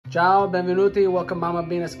Ciao, benvenuti, welcome Mamma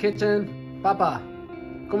Bina's Kitchen. Papà,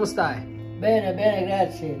 come stai? Bene, bene,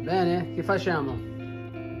 grazie. Bene? Che facciamo?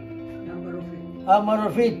 Amaro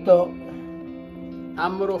fritto.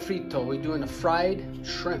 Amaro fritto. We're doing a fried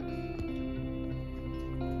shrimp.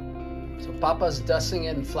 So Papa's dusting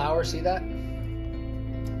it in flour, see that?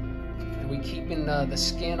 And we keeping the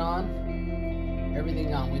skin on,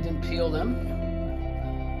 everything on. We didn't peel them.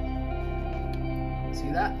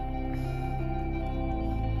 See that?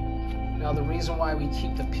 Now the reason why we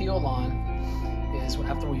keep the peel on is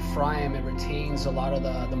after we fry them, it retains a lot of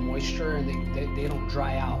the moisture and they don't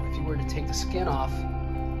dry out. If you were to take the skin off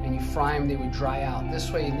and you fry them, they would dry out.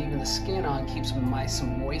 This way, leaving the skin on keeps them nice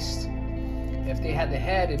and moist. If they had the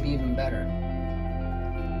head, it'd be even better.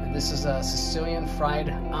 And this is a Sicilian fried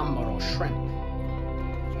amaro shrimp.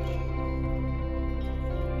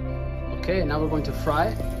 Okay, now we're going to fry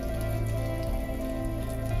it.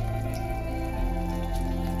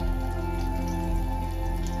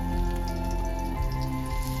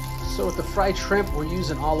 So with the fried shrimp, we're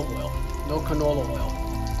using olive oil, no canola oil.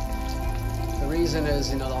 The reason is,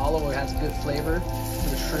 the olive oil has good flavor to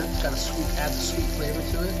the shrimp. It's got a sweet, adds a sweet flavor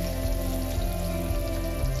to it.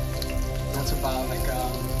 And that's about like a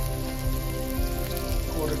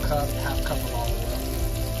quarter cup, half cup of olive oil.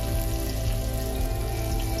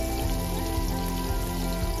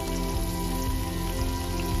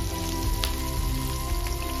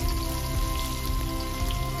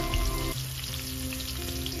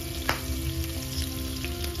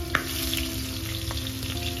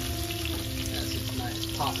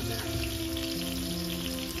 Popping there.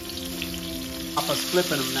 Papa's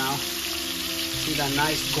flipping them now. See that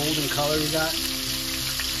nice golden color you got?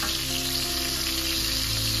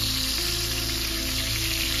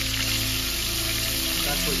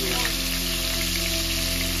 That's what you want.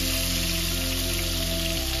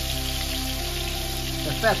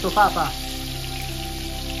 Perfetto, Papa.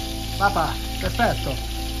 Papa, perfetto.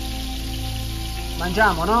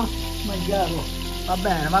 Mangiamo, no? Mangiamo. Va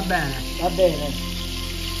bene, va bene. Va bene.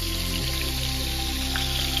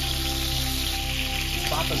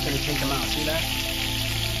 Papa's going to take them out, see that?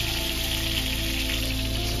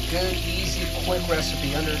 It's a good, easy, quick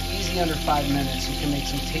recipe, easy under 5 minutes. You can make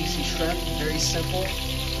some tasty shrimp, very simple.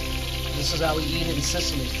 This is how we eat it in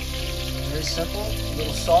Sicily. Very simple, a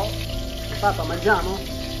little salt. Papa, mangiamo?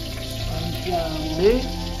 Mangiamo. Sì?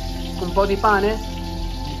 Con un po' di pane?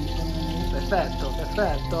 Perfetto,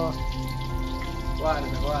 perfetto.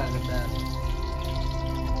 Guarda, guarda, bello.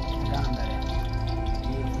 Gambere.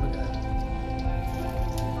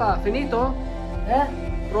 Finito?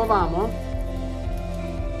 Proviamo?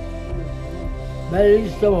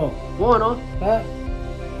 Bellissimo. Buono?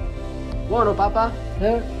 Buono, Papa?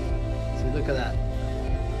 See, look at that.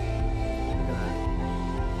 Look at that.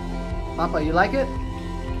 Papa, you like it?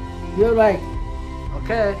 You like?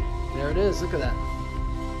 Okay, there it is. Look at that.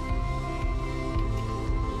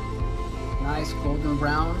 Nice golden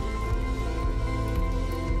brown.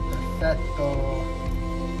 Perfetto.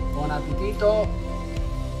 Buon appetito.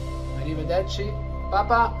 Arrivederci.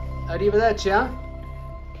 Papa, arrivederci, eh?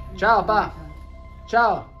 Ciao, pa.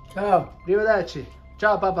 Ciao. Ciao. Arrivederci.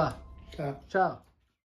 Ciao, Papa. Ciao. Ciao.